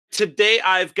today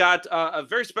I've got a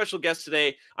very special guest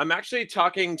today. I'm actually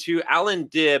talking to Allan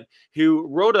Dib, who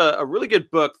wrote a really good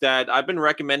book that I've been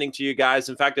recommending to you guys.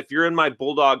 In fact, if you're in my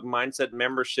Bulldog Mindset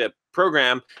membership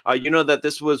program, you know that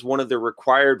this was one of the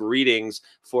required readings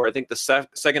for, I think, the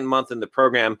second month in the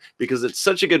program, because it's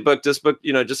such a good book. This book,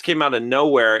 just came out of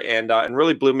nowhere and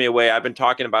really blew me away. I've been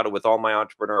talking about it with all my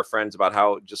entrepreneur friends about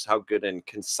how good and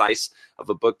concise of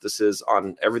a book this is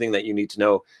on everything that you need to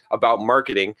know about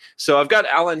marketing. So I've got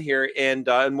Allan here, and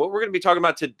what we're going to be talking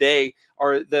about today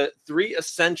are the 3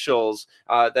 essentials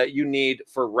that you need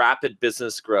for rapid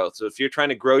business growth. So if you're trying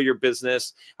to grow your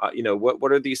business,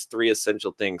 what are these 3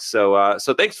 essential things? So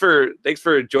thanks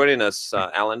for joining us,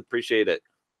 Allan. Appreciate it.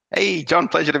 Hey, John,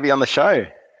 pleasure to be on the show.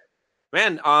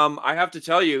 Man, I have to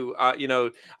tell you,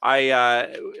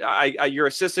 your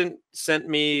assistant sent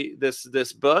me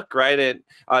this book, right?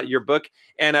 And your book,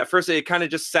 and at first it kind of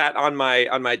just sat on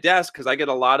my desk because I get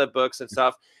a lot of books and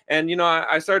stuff. And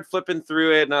I started flipping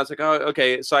through it, and I was like, oh,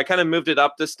 okay. So I kind of moved it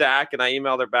up the stack, and I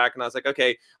emailed her back, and I was like,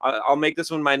 okay, I'll make this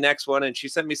one my next one. And she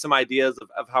sent me some ideas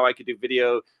of how I could do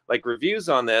video like reviews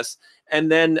on this.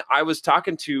 And then I was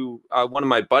talking to one of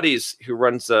my buddies who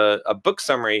runs a book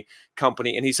summary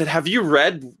company, and he said, have you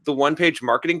read the 1-page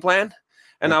marketing plan?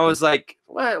 And I was like,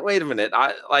 what? Wait a minute.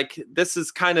 This is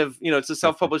kind of, it's a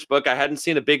self-published book. I hadn't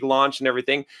seen a big launch and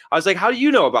everything. I was like, how do you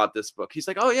know about this book? He's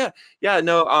like, oh yeah,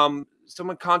 no,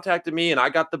 someone contacted me and I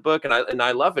got the book and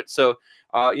I love it. So,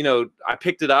 I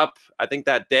picked it up, I think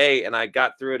that day, and I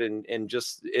got through it in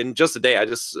just a day.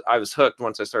 I was hooked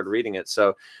once I started reading it.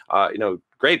 So,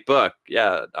 great book.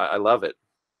 Yeah, I love it.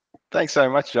 Thanks so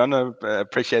much, John. I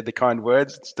appreciate the kind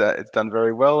words. It's done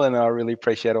very well, and I really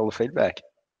appreciate all the feedback.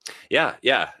 Yeah.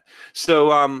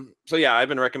 So yeah, I've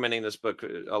been recommending this book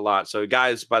a lot. So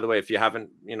guys, by the way, if you haven't,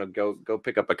 go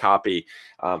pick up a copy.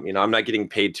 I'm not getting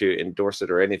paid to endorse it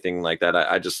or anything like that.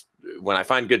 I just, when I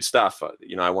find good stuff,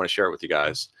 I want to share it with you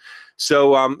guys.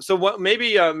 So what,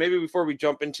 maybe before we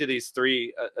jump into these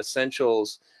 3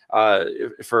 essentials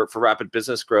for rapid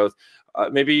business growth,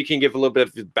 maybe you can give a little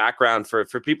bit of background for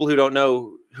people who don't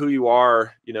know who you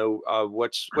are.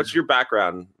 What's your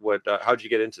background? How'd you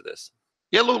get into this?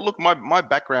 Yeah, look, my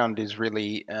background is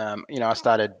really, I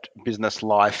started business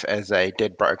life as a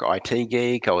dead broke IT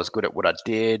geek. I was good at what I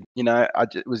did.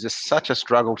 It was just such a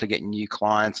struggle to get new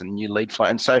clients and new lead flow.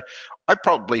 And so I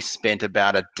probably spent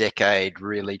about a decade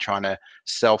really trying to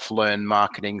self-learn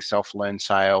marketing, self-learn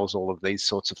sales, all of these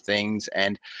sorts of things.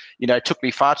 And, it took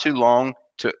me far too long,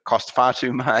 to cost far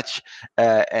too much,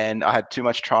 and I had too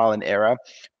much trial and error.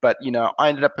 But I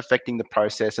ended up perfecting the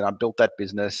process, and I built that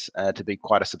business to be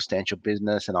quite a substantial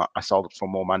business, and I sold it for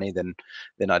more money than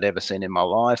I'd ever seen in my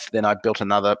life. Then I built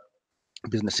another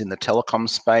business in the telecom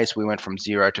space. We went from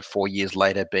 0 to 4 years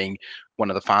later being one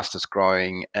of the fastest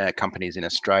growing companies in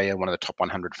Australia, one of the top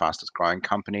 100 fastest growing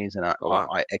companies, and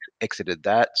I exited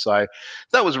that. So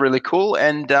that was really cool.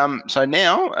 And so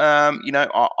now,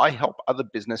 I help other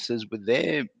businesses with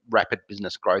their rapid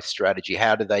business growth strategy.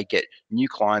 How do they get new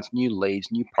clients, new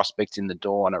leads, new prospects in the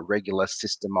door on a regular,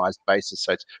 systemized basis,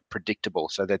 so it's predictable,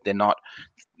 so that they're not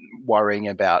worrying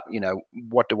about,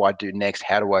 what do I do next?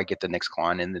 How do I get the next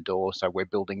client in the door? So we're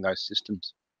building those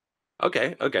systems.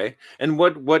 Okay. And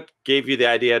what gave you the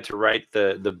idea to write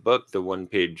the book, the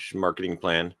 1-page marketing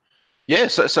plan? Yeah,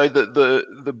 so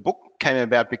the book came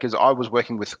about because I was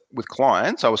working with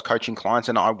clients. I was coaching clients,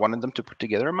 and I wanted them to put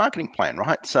together a marketing plan,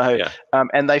 right? So, yeah.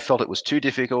 And they felt it was too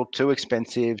difficult, too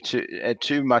expensive,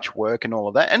 too much work, and all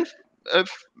of that. And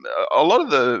a lot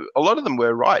of them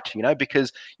were right,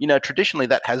 because traditionally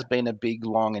that has been a big,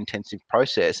 long, intensive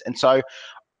process. And so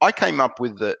I came up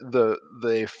with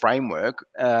the framework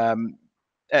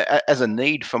as a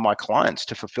need for my clients,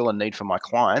 to fulfill a need for my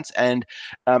clients, and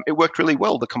it worked really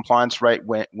well. The compliance rate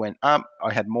went up.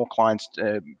 I had more clients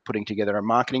putting together a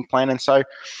marketing plan, and so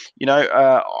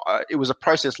it was a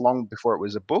process long before it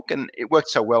was a book, and it worked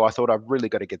so well. I thought, I've really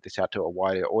got to get this out to a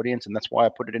wider audience, and that's why I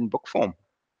put it in book form.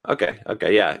 Okay,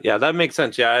 yeah, that makes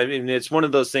sense. Yeah, I mean, it's one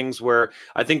of those things where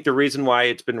I think the reason why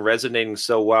it's been resonating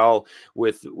so well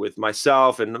with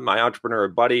myself and my entrepreneur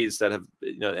buddies that have,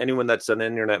 anyone that's done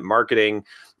internet marketing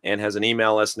and has an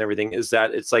email list and everything, is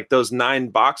that it's like those 9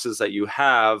 boxes that you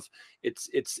have.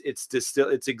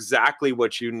 It's exactly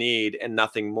what you need and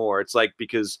nothing more. It's like,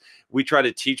 because we try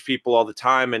to teach people all the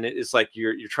time, and it's like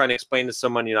you're trying to explain to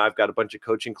someone, I've got a bunch of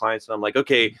coaching clients, and I'm like,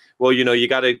 okay, well, you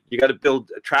got to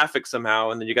build traffic somehow,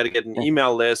 and then you got to get an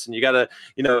email list, and you got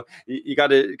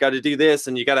to do this,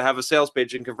 and you got to have a sales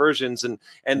page and conversions, and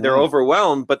they're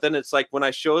overwhelmed. But then it's like, when I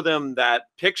show them that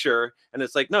picture, and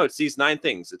it's like, no, it's these 9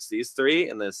 things, it's these 3,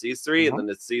 and it's these three, and then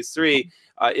it's these three.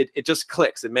 It just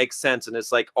clicks. It makes sense. And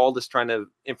it's like all this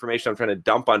information I'm trying to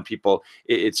dump on people,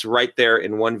 it's right there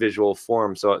in one visual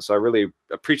form. So I really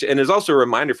appreciate it. And there's also a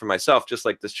reminder for myself, just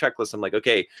like this checklist. I'm like,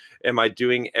 okay, am I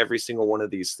doing every single one of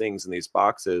these things in these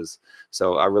boxes?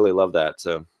 So I really love that.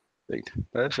 So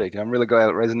perfect. I'm really glad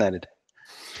it resonated.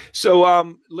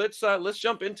 So let's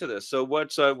jump into this. So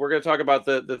what's we're going to talk about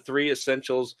the three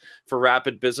essentials for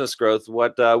rapid business growth.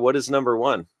 What is number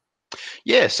one?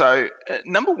 Yeah, so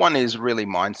number one is really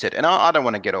mindset. And I don't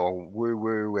want to get all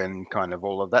woo-woo and kind of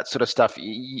all of that sort of stuff.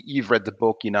 You've read the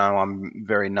book, you know, I'm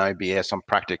very no BS. I'm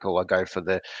practical. I go for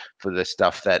the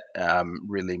stuff that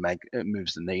really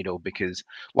moves the needle because,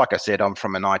 like I said, I'm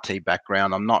from an IT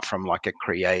background. I'm not from like a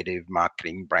creative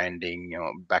marketing, branding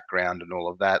background and all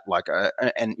of that. Like,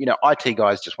 and, you know, IT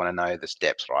guys just want to know the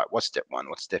steps, right? What's step one?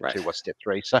 What's step two? What's step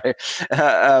three?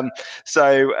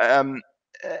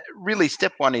 Really,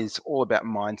 step one is all about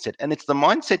mindset, and it's the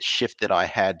mindset shift that I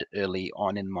had early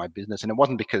on in my business. And it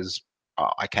wasn't because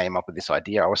I came up with this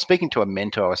idea. I was speaking to a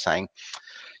mentor. I was saying,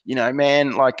 you know,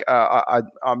 man, like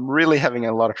I'm really having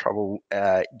a lot of trouble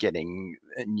getting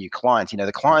new clients. You know,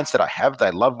 the clients that I have, they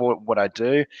love what I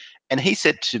do. And he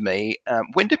said to me,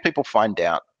 when do people find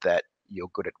out that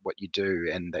you're good at what you do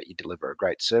and that you deliver a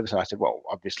great service? And I said, well,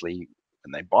 obviously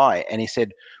when they buy. And he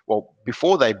said, well,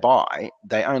 before they buy,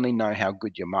 they only know how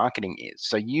good your marketing is.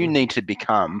 So you need to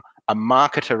become a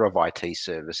marketer of IT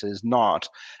services, not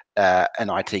an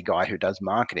IT guy who does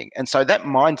marketing. And so that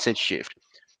mindset shift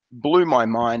blew my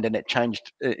mind, and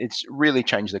it's really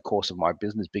changed the course of my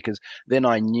business, because then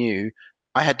I knew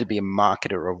I had to be a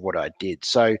marketer of what I did.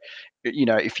 So, you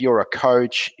know, if you're a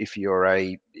coach, if you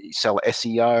sell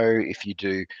SEO, if you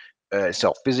do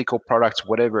sell physical products,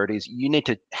 whatever it is, you need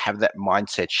to have that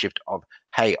mindset shift of,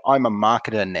 hey, I'm a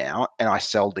marketer now and I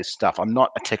sell this stuff. I'm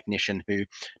not a technician who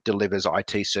delivers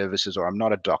IT services, or I'm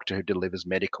not a doctor who delivers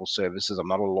medical services. I'm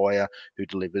not a lawyer who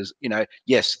delivers, you know,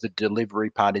 yes, the delivery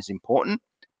part is important,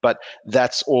 but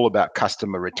that's all about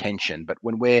customer retention. But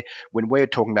when we're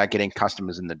talking about getting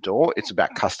customers in the door, it's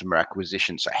about customer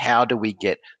acquisition. So how do we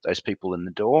get those people in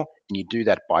the door? And you do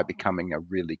that by becoming a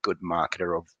really good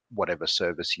marketer of whatever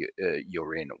service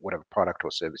you're in, whatever product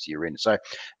or service you're in. So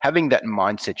having that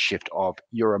mindset shift of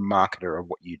you're a marketer of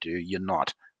what you do, you're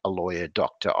not a lawyer,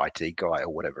 doctor, IT guy, or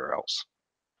whatever else.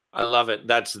 I love it.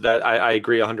 I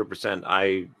agree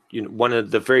 100%. One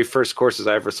of the very first courses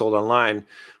I ever sold online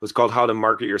was called How to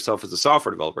Market Yourself as a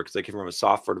Software Developer, because I came from a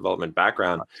software development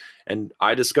background. And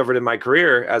I discovered in my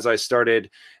career, as I started,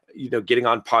 getting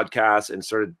on podcasts and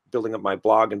started building up my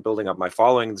blog and building up my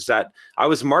followings, that I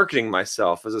was marketing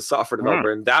myself as a software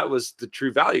developer. And that was the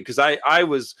true value, because I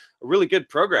was a really good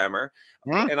programmer.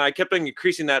 And I kept on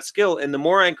increasing that skill. And the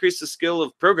more I increased the skill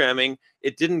of programming,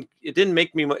 it didn't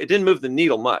move the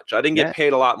needle much. I didn't get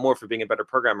paid a lot more for being a better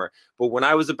programmer. But when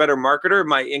I was a better marketer,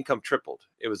 my income tripled.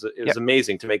 It was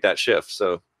amazing to make that shift.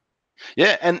 So.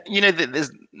 Yeah, and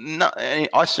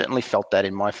I certainly felt that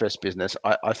in my first business.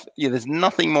 There's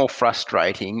nothing more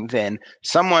frustrating than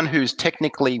someone who's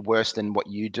technically worse than what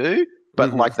you do,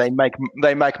 but like they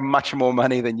make much more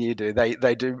money than you do.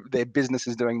 They do, their business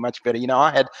is doing much better. You know,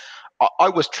 I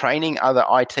was training other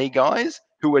IT guys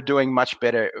who were doing much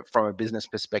better from a business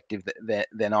perspective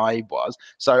than I was.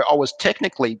 So I was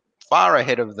technically far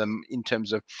ahead of them in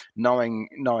terms of knowing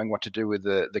what to do with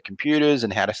the computers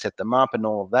and how to set them up and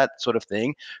all of that sort of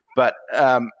thing. But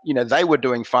they were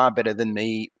doing far better than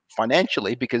me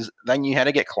financially, because they knew how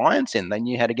to get clients in. They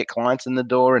knew how to get clients in the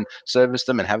door and service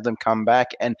them and have them come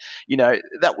back. And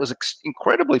that was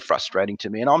incredibly frustrating to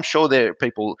me. And I'm sure there are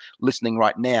people listening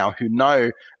right now who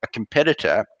know a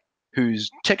competitor who's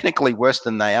technically worse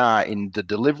than they are in the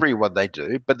delivery of what they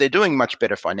do, but they're doing much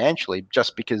better financially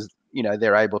just because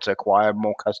they're able to acquire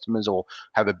more customers or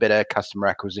have a better customer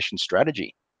acquisition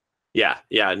strategy. Yeah,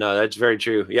 no, that's very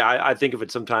true. Yeah, I think of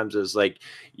it sometimes as like,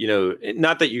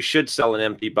 not that you should sell an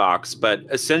empty box, but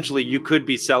essentially you could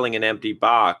be selling an empty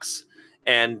box,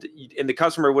 and the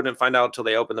customer wouldn't find out until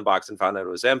they opened the box and found out it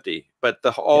was empty. But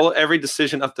every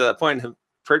decision up to that point of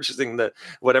purchasing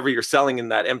whatever you're selling in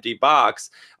that empty box,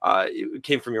 it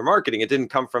came from your marketing. It didn't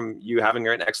come from you having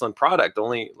an excellent product.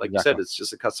 Only, like you said, it's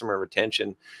just a customer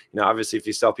retention. Obviously, if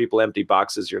you sell people empty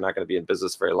boxes, you're not going to be in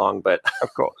business very long. But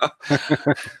of course.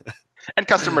 And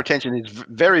customer retention is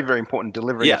very, very important,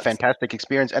 delivering a fantastic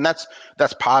experience. And that's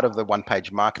part of the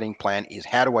one-page marketing plan, is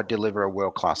how do I deliver a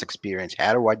world-class experience?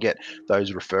 How do I get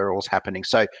those referrals happening?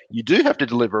 So you do have to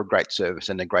deliver a great service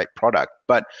and a great product,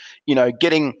 but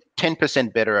getting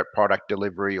 10% better at product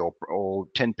delivery or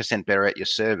 10% better at your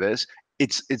service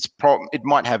it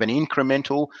might have an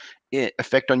incremental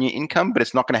effect on your income, but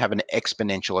it's not going to have an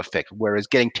exponential effect. Whereas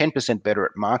getting 10% better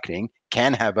at marketing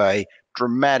can have a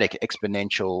dramatic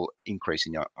exponential increase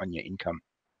in your income.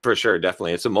 For sure,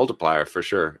 definitely, it's a multiplier for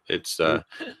sure. It's Yeah.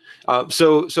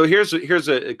 so here's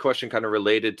a question kind of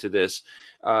related to this.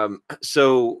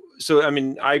 So I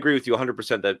mean, I agree with you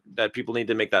 100% that people need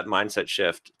to make that mindset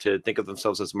shift to think of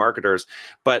themselves as marketers.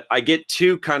 But I get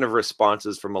two kind of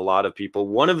responses from a lot of people.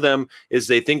 One of them is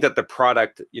they think that the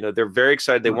product, they're very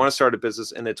excited, they want to start a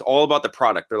business, and it's all about the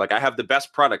product. They're like, I have the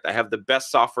best product, I have the best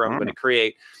software I'm going to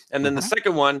create. And then the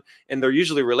second one, and they're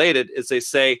usually related, is they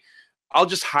say, I'll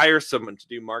just hire someone to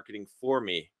do marketing for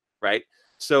me, right?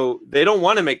 So they don't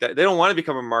want to make that. They don't want to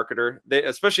become a marketer. They,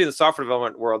 especially in the software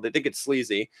development world, they think it's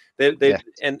sleazy. And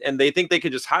they think they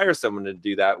could just hire someone to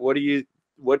do that. What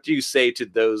do you say to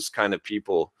those kind of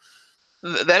people?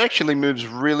 That actually moves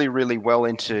really, really well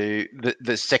into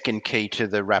the second key to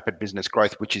the rapid business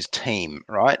growth, which is team,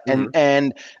 right?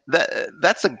 And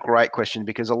that's a great question,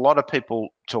 because a lot of people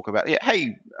talk about,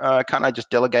 hey, can't I just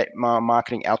delegate my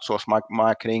marketing, outsource my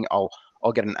marketing?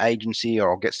 I'll get an agency, or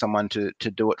I'll get someone to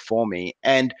do it for me.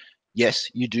 And yes,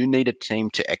 you do need a team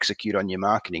to execute on your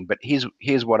marketing. But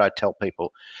here's what I tell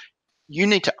people: you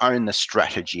need to own the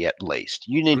strategy at least.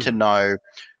 You need to know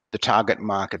the target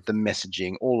market, the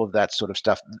messaging, all of that sort of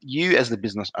stuff. You, as the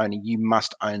business owner, you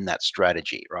must own that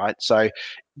strategy, right? So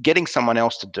getting someone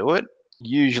else to do it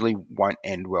usually won't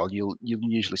end well. You'll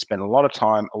usually spend a lot of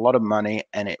time, a lot of money,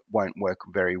 and it won't work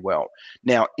very well.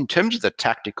 Now, in terms of the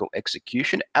tactical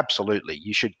execution, absolutely,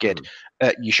 you should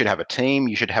you should have a team.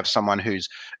 You should have someone who's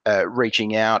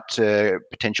reaching out to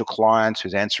potential clients,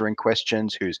 who's answering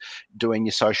questions, who's doing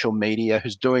your social media,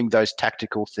 who's doing those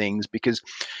tactical things. Because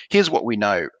here's what we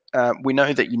know. We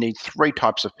know that you need three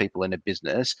types of people in a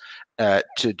business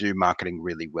to do marketing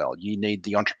really well. You need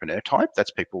the entrepreneur type. That's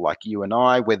people like you and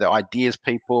I. We're the ideas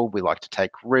people. We like to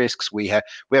take risks. We have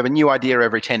a new idea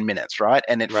every 10 minutes, right?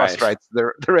 And it frustrates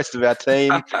the rest of our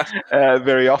team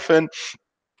very often.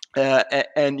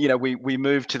 And we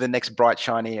move to the next bright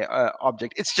shiny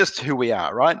object. It's just who we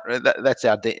are, right? That's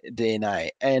our DNA.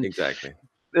 And Exactly.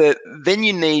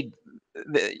 then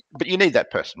but you need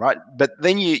that person, right? But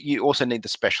then you also need the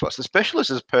specialist. The specialist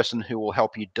is a person who will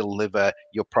help you deliver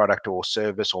your product or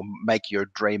service, or make your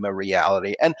dream a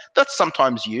reality. And that's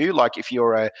sometimes you. Like if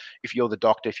you're the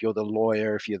doctor, if you're the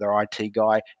lawyer, if you're the IT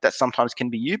guy, that sometimes can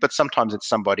be you. But sometimes it's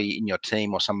somebody in your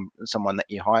team, or someone that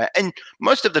you hire. And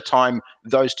most of the time,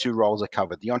 those two roles are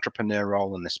covered: the entrepreneur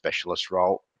role and the specialist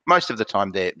role. Most of the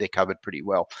time, they're covered pretty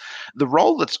well. The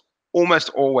role that's almost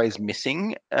always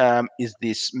missing is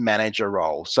this manager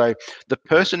role. So the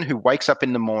person who wakes up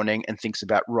in the morning and thinks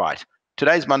about, right,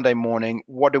 today's Monday morning,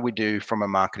 what do we do from a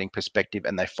marketing perspective?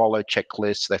 And they follow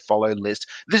checklists, they follow lists.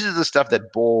 This is the stuff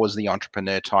that bores the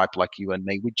entrepreneur type like you and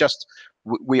me.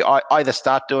 We either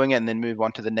start doing it and then move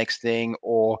on to the next thing,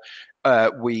 or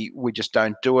we just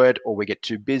don't do it, or we get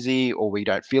too busy, or we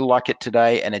don't feel like it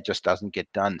today, and it just doesn't get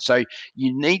done. So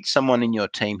you need someone in your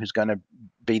team who's going to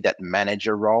be that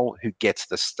manager role, who gets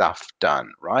the stuff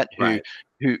done, right?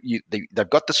 They've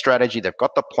got the strategy, they've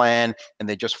got the plan, and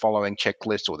they're just following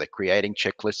checklists, or they're creating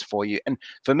checklists for you. And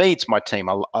for me, it's my team.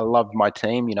 I love my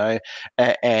team,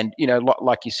 and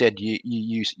like you said,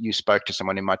 you spoke to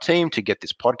someone in my team to get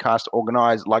this podcast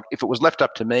organized. Like if it was left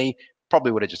up to me,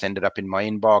 probably would have just ended up in my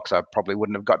inbox. I probably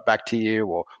wouldn't have got back to you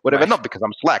or whatever. Not because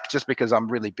I'm slack, just because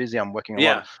I'm really busy. I'm working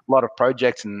a lot of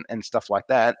projects and stuff like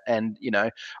that. And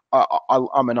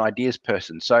I'm an ideas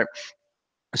person.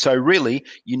 So really,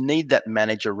 you need that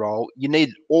manager role. You need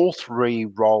all three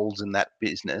roles in that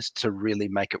business to really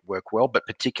make it work well, but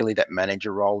particularly that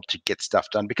manager role to get stuff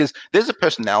done. Because there's a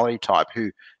personality type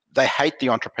who they hate the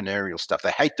entrepreneurial stuff.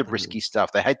 They hate the risky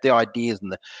stuff. They hate the ideas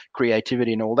and the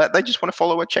creativity and all that. They just want to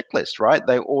follow a checklist, right?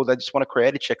 They just want to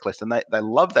create a checklist, and they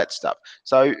love that stuff.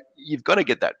 So you've got to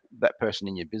get that person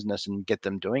in your business and get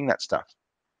them doing that stuff.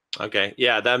 Okay.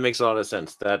 Yeah, that makes a lot of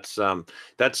sense. That's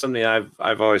something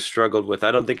I've always struggled with.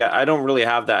 I don't really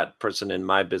have that person in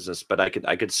my business, but I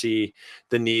could see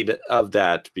the need of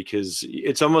that, because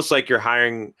it's almost like you're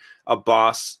hiring a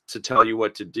boss to tell you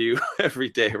what to do every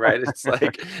day, right? It's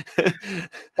like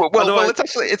well,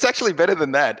 it's actually better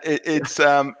than that.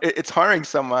 It's hiring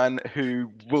someone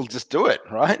who will just do it,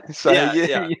 right? So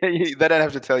they don't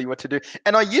have to tell you what to do.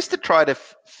 And I used to try to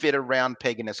fit a round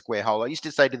peg in a square hole. I used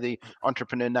to say to the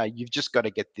entrepreneur, no, you've just got to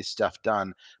get this stuff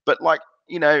done. But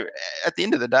at the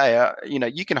end of the day,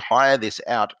 you can hire this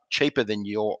out cheaper than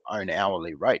your own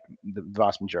hourly rate the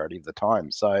vast majority of the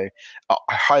time. So I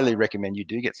highly recommend you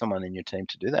do get someone in your team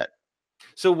to do that.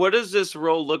 So what does this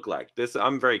role look like? This,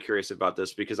 I'm very curious about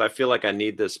this because I feel like I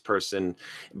need this person,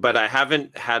 but I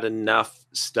haven't had enough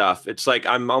stuff. It's like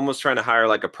I'm almost trying to hire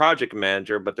like a project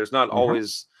manager, but there's not Hmm.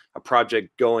 always a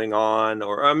project going on.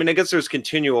 Or I mean, I guess there's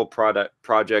continual product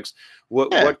projects.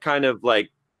 Yeah. What kind of like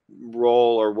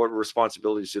role or what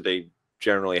responsibilities do they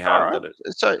generally All have right. that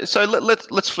it, So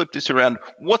let's flip this around.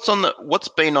 What's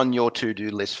been on your to-do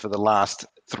list for the last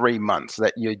 3 months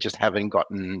that you just haven't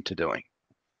gotten to doing?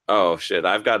 oh shit,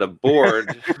 I've got a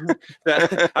board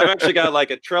that I've actually got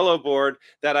like a Trello board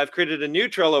that I've created a new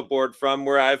Trello board from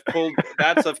where I've pulled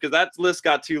that stuff because that list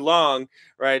got too long,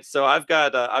 right? So I've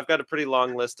got a pretty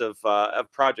long list of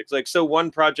projects. Like so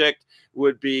one project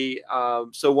would be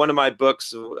so one of my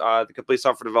books, the Complete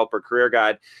Software Developer Career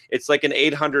Guide. It's like an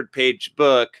 800-page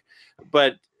book,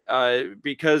 but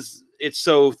because it's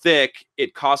so thick,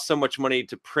 it costs so much money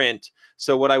to print.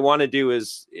 So what I want to do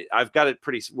is I've got it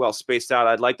pretty well spaced out.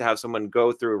 I'd like to have someone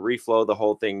go through, reflow the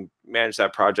whole thing, manage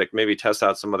that project, maybe test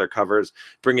out some other covers,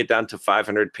 bring it down to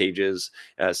 500 pages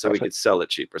so we could Perfect. sell it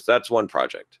cheaper. So that's one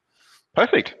project.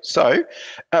 Perfect. So,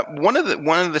 one of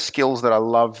the skills that I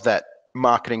love that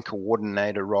marketing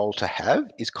coordinator role to have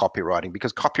is copywriting,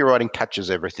 because copywriting touches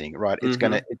everything, right? It's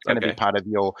gonna be Okay. part of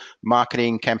your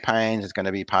marketing campaigns. It's going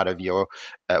to be part of your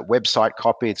website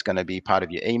copy. It's going to be part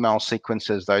of your email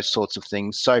sequences, those sorts of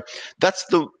things. So that's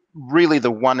really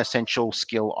the one essential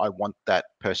skill I want that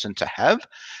person to have.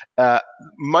 Uh,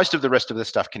 Most of the rest of the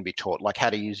stuff can be taught, like how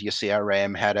to use your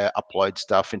CRM, how to upload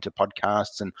stuff into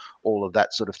podcasts, and all of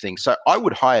that sort of thing. So I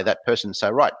would hire that person and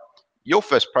say, right, your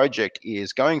first project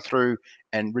is going through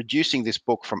and reducing this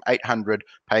book from 800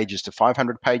 pages to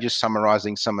 500 pages,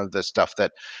 summarizing some of the stuff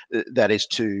that is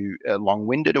too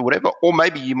long-winded or whatever. Or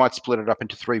maybe you might split it up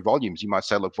into 3 volumes. You might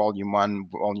say, look, volume 1,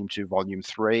 volume 2, volume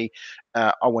 3.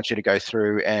 I want you to go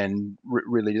through and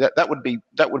really that would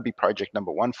be project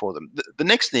number 1 for them. The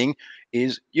next thing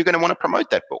is you're going to want to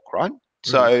promote that book, right?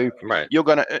 So Right. you're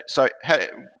going to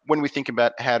when we think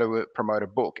about how to promote a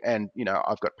book, and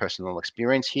I've got personal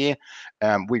experience here.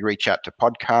 We reach out to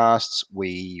podcasts,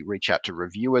 we reach out to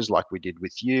reviewers like we did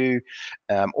with you,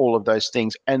 all of those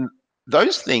things. And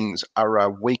those things are a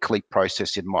weekly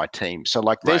process in my team. So,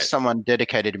 like, there's Right. someone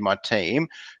dedicated in my team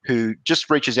who just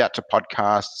reaches out to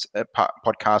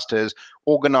podcasters,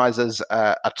 organizes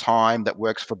a time that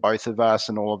works for both of us,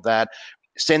 and all of that.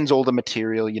 Sends all the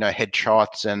material,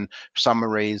 headshots and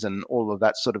summaries and all of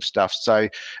that sort of stuff. So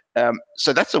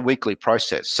that's a weekly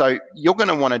process. So you're going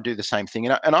to want to do the same thing.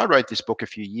 And I wrote this book a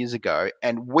few years ago,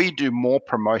 and we do more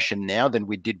promotion now than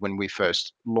we did when we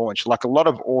first launched. Like a lot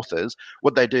of authors,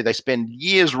 what they do, they spend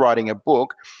years writing a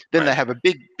book, then they Right. have a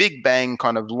big bang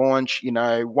kind of launch,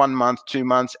 1 month, 2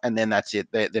 months, and then that's it.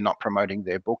 They're not promoting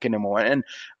their book anymore. And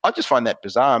I just find that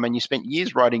bizarre. I mean, you spent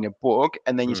years writing a book,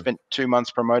 and then you Mm. spent 2 months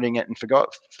promoting it and forgot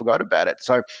about it.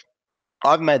 So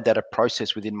I've made that a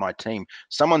process within my team.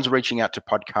 Someone's reaching out to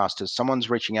podcasters, someone's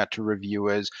reaching out to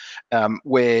reviewers.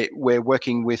 We're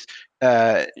working with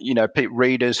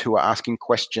readers who are asking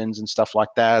questions and stuff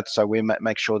like that. So we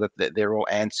make sure that they're all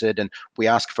answered, and we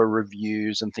ask for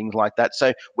reviews and things like that.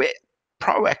 So we're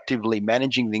proactively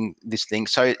managing this thing,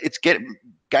 so it's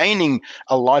gaining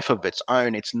a life of its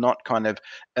own. It's not kind of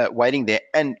waiting there.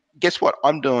 And guess what?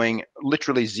 I'm doing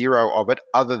literally zero of it,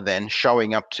 other than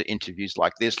showing up to interviews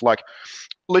like this. Like,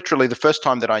 literally the first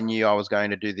time that I knew I was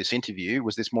going to do this interview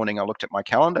was this morning. I looked at my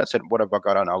calendar. I said, what have I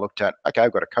got on? I looked at, okay,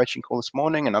 I've got a coaching call this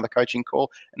morning, another coaching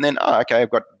call, and then, okay, I've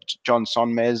got John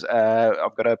Sonmez.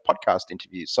 I've got a podcast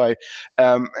interview. So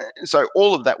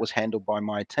all of that was handled by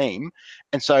my team.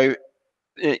 And so,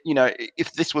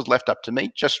 if this was left up to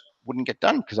me, just wouldn't get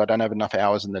done, because I don't have enough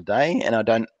hours in the day,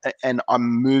 and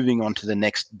I'm moving on to the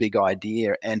next big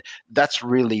idea, and that's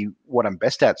really what I'm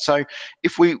best at. So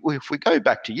if we go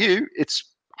back to you, it's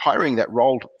hiring that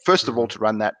role first of all Mhm. to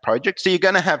run that project. So you're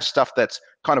going to have stuff that's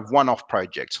kind of one-off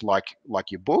projects, like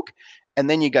your book, and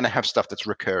then you're going to have stuff that's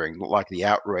recurring, like the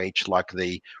outreach, like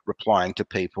the replying to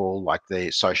people, like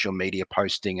the social media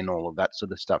posting, and all of that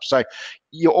sort of stuff. So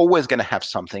you're always going to have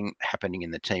something happening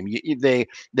in the team.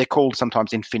 They're called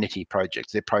sometimes infinity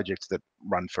projects. They're projects that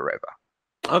run forever.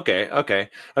 Okay.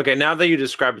 Now that you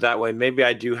describe it that way, maybe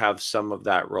I do have some of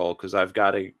that role because I've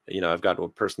got a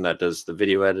person that does the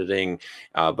video editing,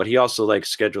 but he also like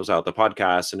schedules out the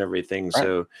podcast and everything. Right.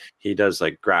 So he does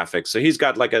like graphics. So he's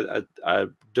got like a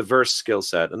diverse skill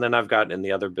set. And then I've got in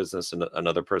the other business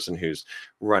another person who's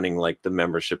running like the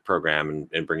membership program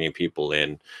and bringing people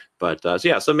in. But so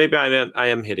yeah, so maybe I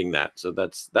am hitting that. So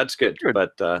that's good. Good.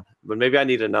 But maybe I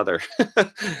need another.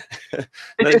 It,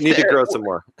 I need to grow some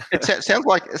more.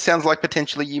 sounds like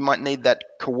potentially you might need that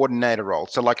coordinator role.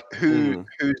 So like Mhm.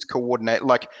 who's coordinate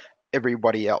like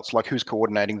everybody else, like who's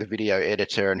coordinating the video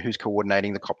editor and who's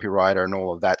coordinating the copywriter and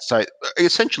all of that. So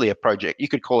essentially a project, you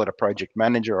could call it a project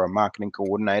manager or a marketing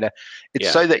coordinator. It's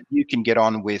Yeah, so that you can get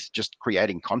on with just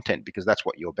creating content because that's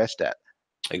what you're best at.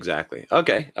 exactly.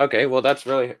 Okay. Well, that's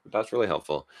really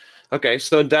helpful. Okay,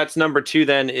 so that's number two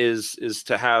then is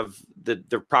to have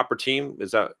the proper team.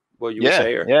 Is that what you would Yeah,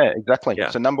 say? Or yeah, exactly.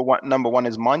 yeah, So number one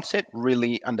is mindset,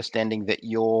 really understanding that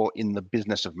you're in the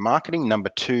business of marketing. Number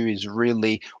two is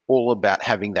really all about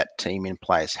having that team in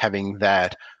place, having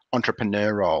that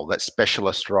entrepreneur role, that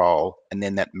specialist role, and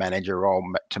then that manager role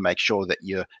to make sure that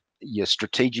your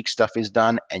strategic stuff is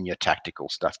done and your tactical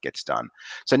stuff gets done.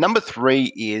 So number three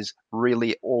is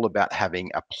really all about having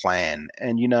a plan.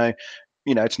 And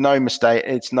it's no mistake,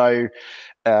 it's no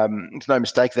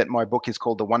mistake that my book is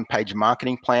called The One Page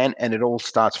Marketing Plan, and it all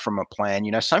starts from a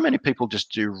plan. So many people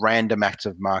just do random acts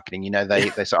of marketing. They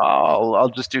say, "Oh, I'll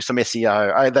just do some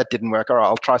SEO. Oh, that didn't work. All right,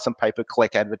 I'll try some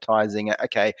pay-per-click advertising.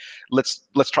 Okay, let's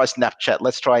try Snapchat.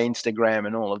 Let's try Instagram,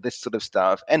 and all of this sort of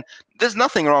stuff." And there's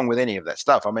nothing wrong with any of that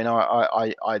stuff. I mean,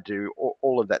 I do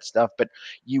all of that stuff, but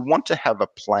you want to have a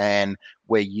plan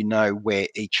where you know where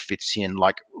each fits in.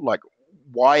 Like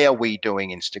why are we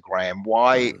doing Instagram?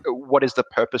 Mhm. What is the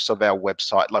purpose of our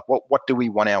website? Like what do we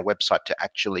want our website to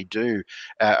actually do?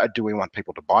 Do we want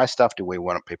people to buy stuff? Do we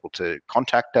want people to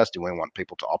contact us? Do we want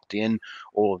people to opt in?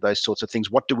 All of those sorts of things.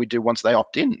 What do we do once they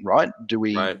opt in, right? Right.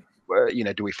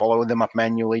 Do we follow them up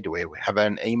manually? Do we have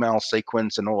an email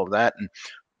sequence and all of that? And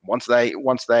once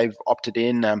they've opted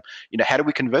in, how do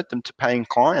we convert them to paying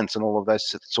clients and all of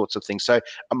those sorts of things? So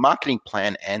a marketing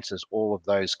plan answers all of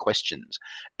those questions,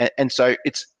 and so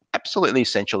it's absolutely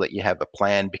essential that you have a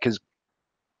plan, because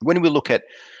when we look at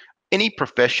any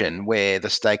profession where the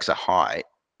stakes are high,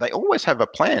 they always have a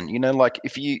plan. Like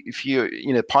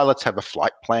if pilots have a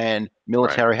flight plan, Right.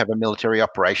 military have a military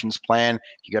operations plan.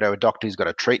 You go to a doctor who's got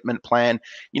a treatment plan.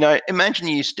 Imagine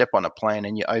you step on a plane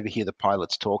and you overhear the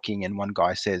pilots talking, and one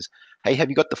guy says, "Hey, have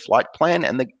you got the flight plan?"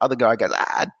 And the other guy goes,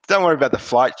 "Don't worry about the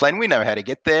flight plan. We know how to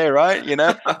get there, right?" Yeah.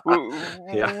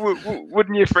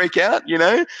 Wouldn't you freak out?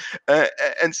 Uh,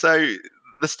 and so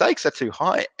the stakes are too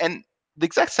high, and the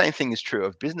exact same thing is true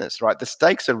of business, right? The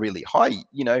stakes are really high.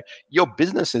 Your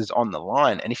business is on the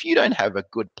line. And if you don't have a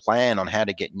good plan on how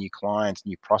to get new clients,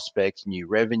 new prospects, new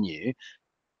revenue,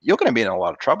 you're going to be in a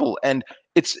lot of trouble. And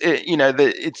it's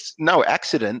no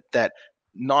accident that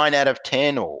 9 out of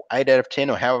 10 or 8 out of 10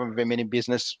 or however many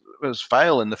businesses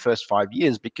fail in the first 5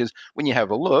 years, because when you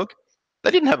have a look, they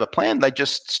didn't have a plan. They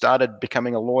just started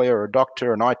becoming a lawyer, or a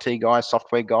doctor, an IT guy,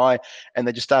 software guy, and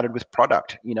they just started with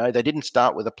product. They didn't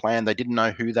start with a plan. They didn't know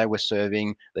who they were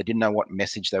serving. They didn't know what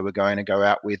message they were going to go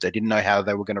out with. They didn't know how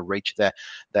they were going to reach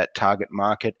that target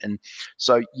market. And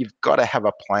so you've got to have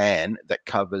a plan that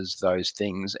covers those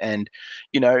things. And,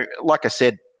 like I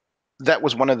said, that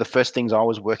was one of the first things I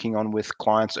was working on with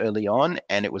clients early on,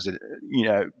 and it was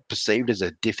perceived as a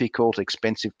difficult,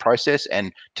 expensive process,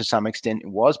 and to some extent it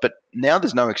was. But now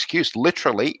there's no excuse.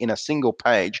 Literally, in a single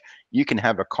page, you can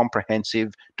have a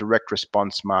comprehensive direct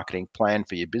response marketing plan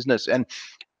for your business, and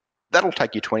that'll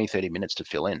take you 20, 30 minutes to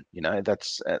fill in.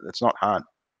 That's not hard.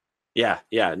 Yeah.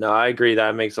 No, I agree.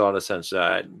 That makes a lot of sense.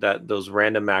 That those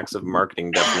random acts of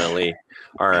marketing definitely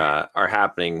are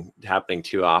happening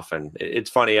too often. It's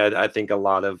funny. I think a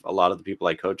lot of the people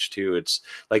I coach too, it's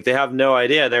like they have no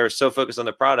idea. They're so focused on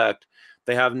the product,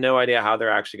 they have no idea how they're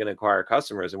actually going to acquire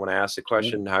customers. And when I ask the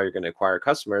question, how you're going to acquire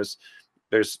customers,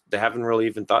 they haven't really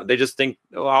even thought. They just think,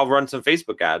 oh, I'll run some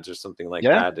Facebook ads or something like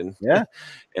Yeah, that, and yeah.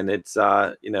 and it's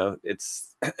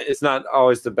it's not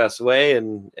always the best way,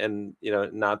 and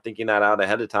not thinking that out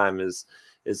ahead of time is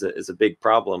a big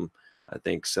problem, I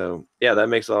think. So yeah, that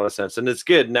makes a lot of sense, and it's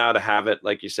good now to have it,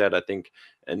 like you said. I think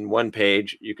in one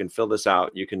page you can fill this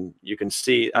out. You can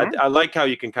see. I like how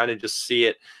you can kind of just see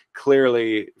it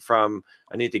clearly from,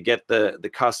 I need to get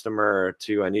the customer,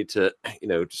 to I need to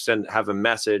have a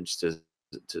message to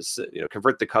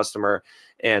convert the customer,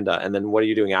 and then what are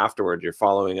you doing afterward? You're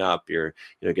following up, you're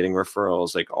getting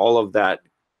referrals, like all of that,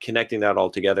 connecting that all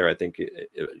together. I think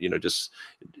just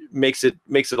makes it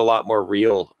a lot more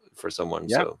real for someone.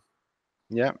 Yeah. So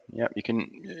Yeah. You can.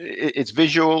 It's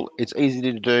visual. It's easy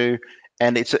to do,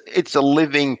 and it's a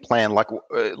living plan.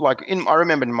 I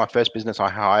remember in my first business, I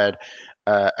hired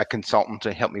a consultant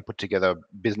to help me put together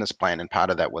a business plan, and part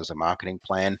of that was a marketing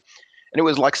plan. And it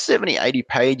was like 70, 80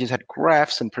 pages, had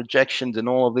graphs and projections and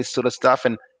all of this sort of stuff.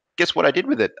 And Guess what I did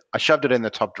with it? I shoved it in the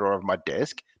top drawer of my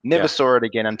desk. Never Yeah. saw it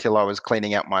again until I was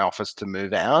cleaning out my office to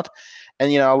move out.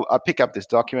 And I pick up this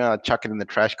document, I chuck it in the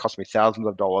trash. Cost me thousands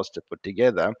of dollars to put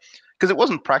together because it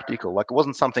wasn't practical. Like it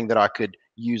wasn't something that I could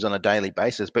use on a daily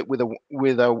basis. But with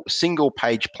a single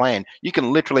page plan, you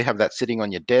can literally have that sitting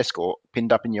on your desk or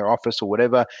pinned up in your office or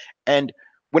whatever. And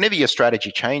whenever your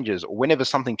strategy changes or whenever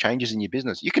something changes in your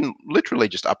business, you can literally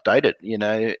just update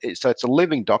it. So it's a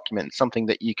living document, something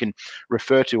that you can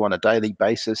refer to on a daily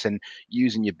basis and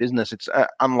use in your business. It's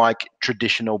unlike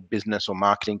traditional business or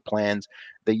marketing plans.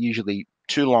 They're usually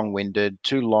too long-winded,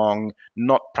 too long,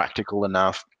 not practical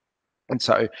enough. And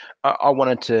so I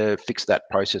wanted to fix that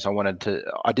process.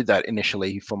 I did that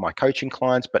initially for my coaching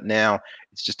clients, but now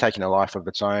it's just taking a life of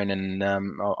its own, and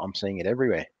I'm seeing it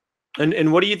everywhere.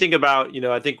 And what do you think about,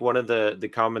 I think one of the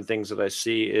common things that I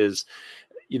see is,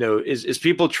 is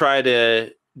people try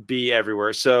to be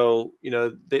everywhere. So,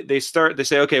 they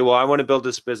say, okay, well, I want to build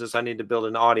this business. I need to build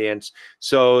an audience.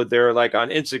 So they're like on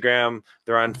Instagram,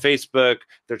 they're on Facebook,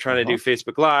 they're trying to Uh-huh. do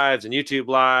Facebook lives and YouTube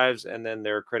lives, and then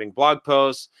they're creating blog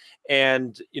posts.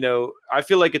 And, I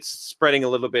feel like it's spreading a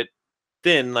little bit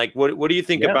thin. Like, what do you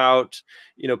think Yeah. about,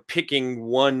 picking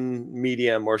one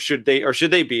medium, or should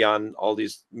they be on all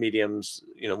these mediums,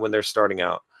 when they're starting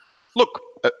out? Look,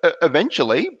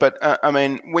 eventually, but I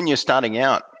mean, when you're starting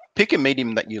out, pick a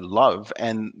medium that you love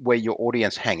and where your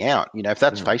audience hang out. If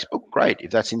that's Mhm. Facebook, great.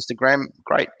 If that's Instagram,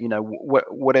 great.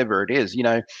 Whatever it is.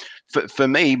 For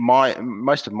me, my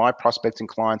most of my prospects and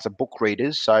clients are book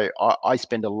readers, so I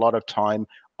spend a lot of time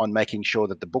on making sure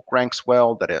that the book ranks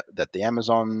well, that the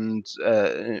Amazon's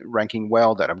ranking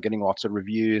well, that I'm getting lots of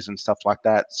reviews and stuff like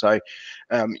that. So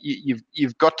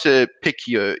you've got to pick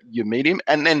your medium,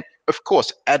 and then of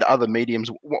course add other mediums.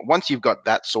 Once you've got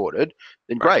that sorted,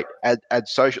 then Right. great, add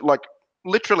social. Like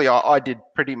literally, I did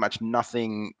pretty much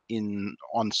nothing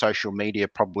on social media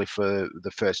probably for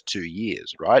the first 2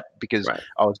 years, right? Because Right.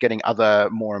 I was getting other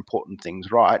more important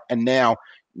things right. And now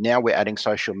we're adding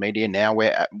social media. Now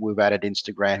we've added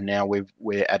Instagram. Now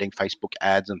we're adding Facebook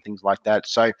ads and things like that.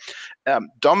 So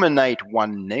dominate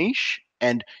one niche,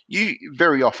 and you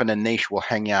very often a niche will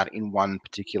hang out in one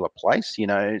particular place.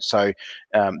 So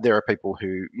there are people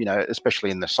who,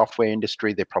 especially in the software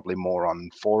industry, they're probably more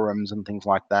on forums and things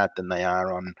like that than they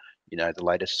are on the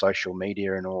latest social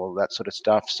media and all of that sort of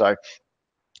stuff. So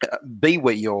be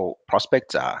where your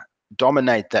prospects are,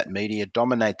 dominate that media,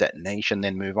 dominate that niche, and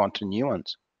then move on to new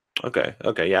ones. Okay.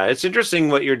 Okay. Yeah. It's interesting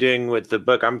what you're doing with the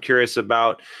book. I'm curious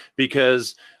about,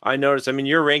 because I noticed, I mean,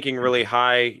 you're ranking really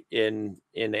high in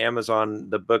Amazon,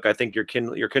 the book. I think your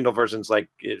Kindle version's like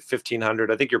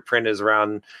 1,500. I think your print is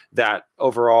around that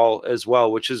overall as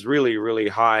well, which is really, really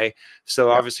high. So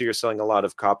Yep. obviously you're selling a lot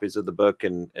of copies of the book,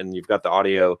 and you've got the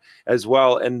audio as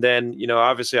well. And then,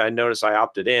 obviously I noticed I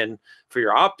opted in for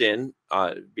your opt-in,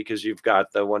 because you've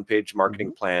got the one-page marketing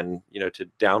Hmm. plan, to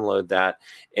download that,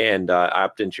 and I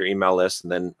opted into your email list.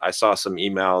 And then I saw some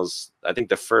emails. I think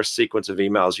the first sequence of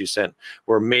emails you sent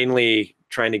were mainly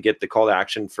trying to get the call to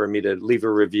action for me to leave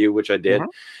a review, which I did, Hmm.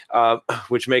 uh,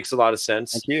 which makes a lot of Thank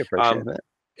sense. you. Appreciate Um, that.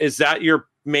 is that your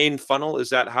main funnel? Is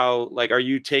that how, like, are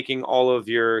you taking all of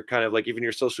your kind of like even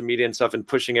your social media and stuff and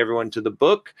pushing everyone to the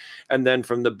book? And then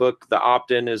from the book, the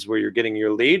opt in is where you're getting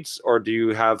your leads? Or do you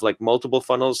have like multiple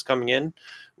funnels coming in?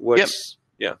 Yep.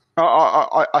 Yeah.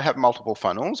 I have multiple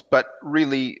funnels, but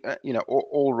really,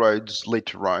 all roads lead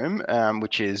to Rome,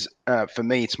 which is for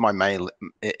me, it's my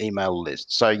email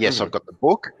list. So yes, I've Hmm. got the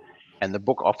book, and the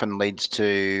book often leads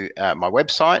to my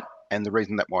website. And the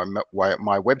reason that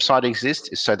my website exists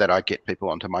is so that I get people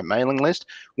onto my mailing list.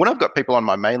 When I've got people on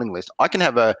my mailing list, I can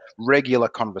have a regular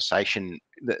conversation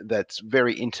that's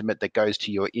very intimate, that goes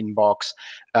to your inbox.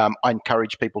 I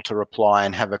encourage people to reply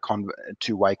and have a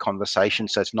two-way conversation.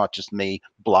 So it's not just me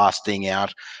blasting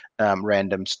out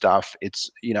random stuff. It's,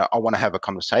 I want to have a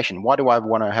conversation. Why do I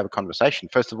want to have a conversation?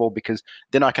 First of all, because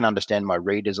then I can understand my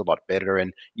readers a lot better,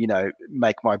 and,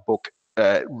 make my book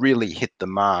really hit the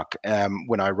mark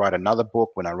when I write another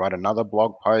book, when I write another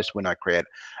blog post, when I create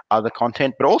other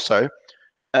content. But also,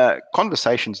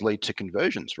 conversations lead to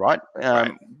conversions, right?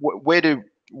 Right. Where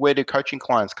do coaching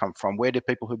clients come from? Where do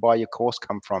people who buy your course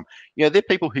come from? They're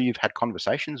people who you've had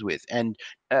conversations with, and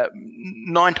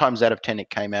 9 times out of 10, it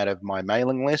came out of my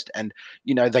mailing list, and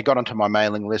they got onto my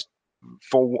mailing list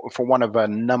for one of a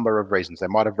number of reasons. They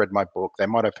might have read my book. They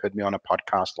might have heard me on a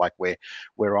podcast like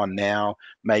we're on now.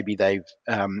 Maybe they've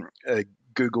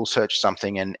Google searched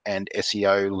something, and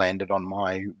SEO landed on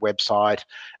my website.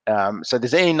 So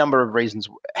there's any number of reasons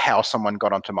how someone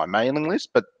got onto my mailing list,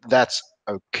 but that's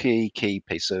a key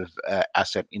piece of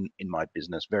asset in my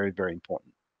business. Very, very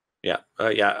important. Yeah,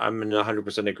 yeah, I'm in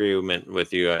 100% agreement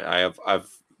with you. I've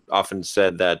often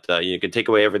said that you can take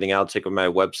away everything else, take away my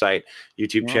website,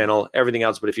 YouTube Mm, channel, everything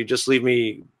else, but if you just leave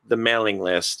me the mailing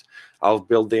list, I'll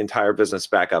build the entire business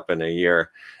back up in a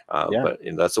year. yeah. But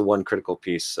that's the one critical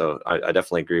piece. So I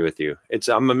definitely agree with you.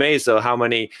 I'm amazed though how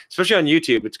many, especially on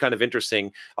YouTube, it's kind of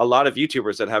interesting. A lot of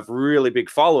YouTubers that have really big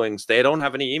followings, they don't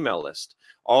have any email list.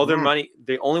 All their Mm, money,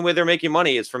 the only way they're making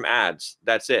money is from ads.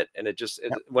 That's it. And yeah.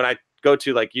 when I go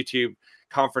to like YouTube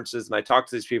conferences and I talk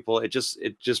to these people, it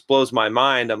just blows my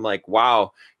mind. I'm like,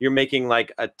 wow, you're making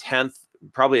like a tenth,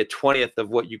 probably a 20th of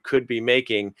what you could be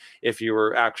making if you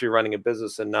were actually running a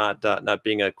business and not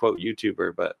being a quote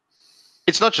YouTuber. But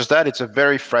It's not just that; it's a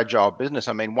very fragile business.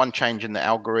 I mean, one change in the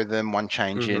algorithm, one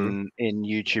change mm-hmm, in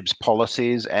YouTube's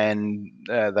policies, and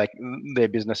their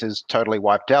business is totally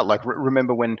wiped out. Like,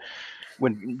 remember when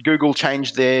Google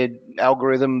changed their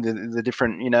algorithm, the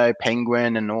different,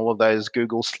 penguin and all of those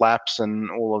Google slaps and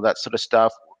all of that sort of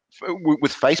stuff.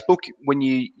 With Facebook, when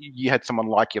you had someone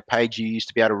like your page, you used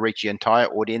to be able to reach your entire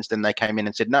audience. Then they came in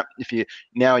and said, no, if you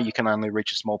now you can only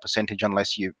reach a small percentage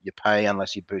unless you pay,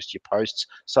 unless you boost your posts.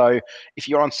 So if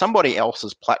you're on somebody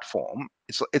else's platform,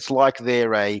 it's like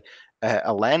they're a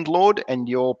landlord and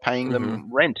you're paying mm-hmm.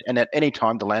 them rent, and at any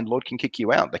time the landlord can kick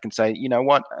you out. They can say, you know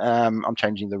what, I'm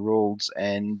changing the rules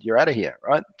and you're out of here,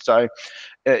 right? So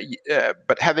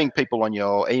but having people on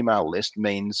your email list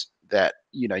means that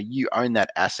you own that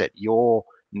asset. You're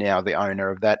now the owner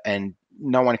of that, and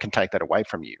no one can take that away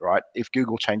from you, right? If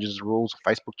Google changes the rules,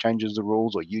 Facebook changes the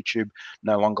rules, or YouTube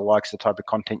no longer likes the type of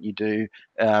content you do,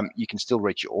 you can still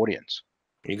reach your audience.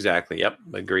 Exactly. Yep.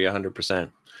 Agree 100%.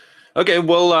 Okay,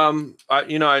 well,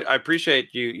 I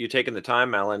appreciate you taking the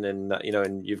time, Alan, and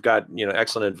and you've got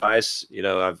excellent advice.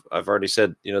 I've already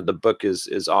said the book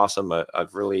is awesome.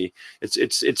 I've really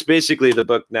it's basically the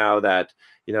book now that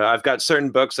I've got certain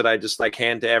books that I just like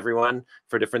hand to everyone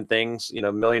for different things.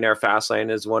 Millionaire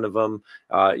Fastlane is one of them.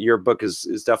 Your book is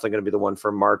definitely going to be the one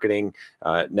for marketing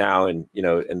now, and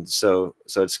and so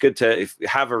it's good to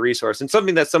have a resource and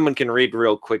something that someone can read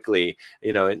real quickly.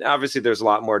 And obviously there's a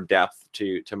lot more depth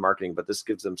to marketing, but this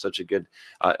gives them such a good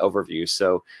overview.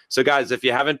 So guys, if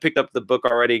you haven't picked up the book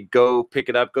already, go pick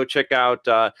it up. Go check out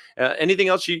anything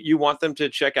else you want them to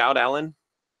check out, Alan.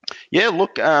 Yeah,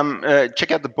 look,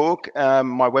 check out the book.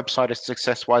 My website is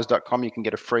successwise.com. You can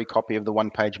get a free copy of the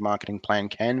one-page marketing plan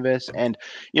canvas. And,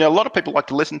 a lot of people like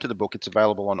to listen to the book. It's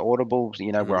available on Audible.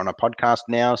 We're Mhm. on a podcast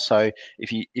now. So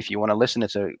if you want to listen,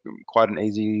 it's quite an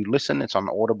easy listen. It's on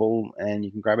Audible and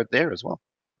you can grab it there as well.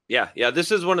 Yeah.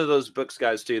 This is one of those books,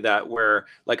 guys, too, that where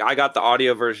like I got the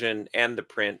audio version and the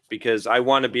print because I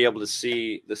want to be able to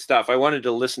see the stuff. I wanted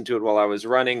to listen to it while I was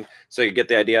running so you get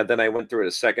the idea. Then I went through it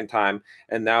a second time,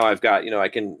 and now I've got I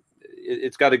can.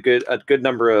 It's got a good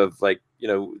number of like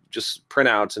just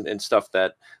printouts and stuff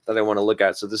that I want to look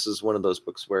at. So this is one of those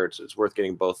books where it's worth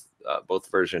getting both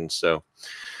versions. So,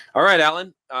 all right,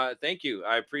 Alan, thank you.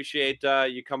 I appreciate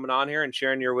you coming on here and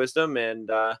sharing your wisdom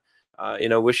and.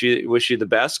 Wish you the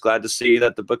best. Glad to see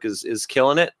that the book is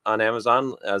killing it on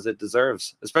Amazon as it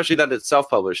deserves, especially that it's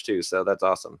self-published too. So that's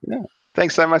awesome. Yeah.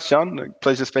 Thanks so much, John.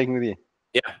 Pleasure speaking with you.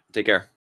 Yeah, take care.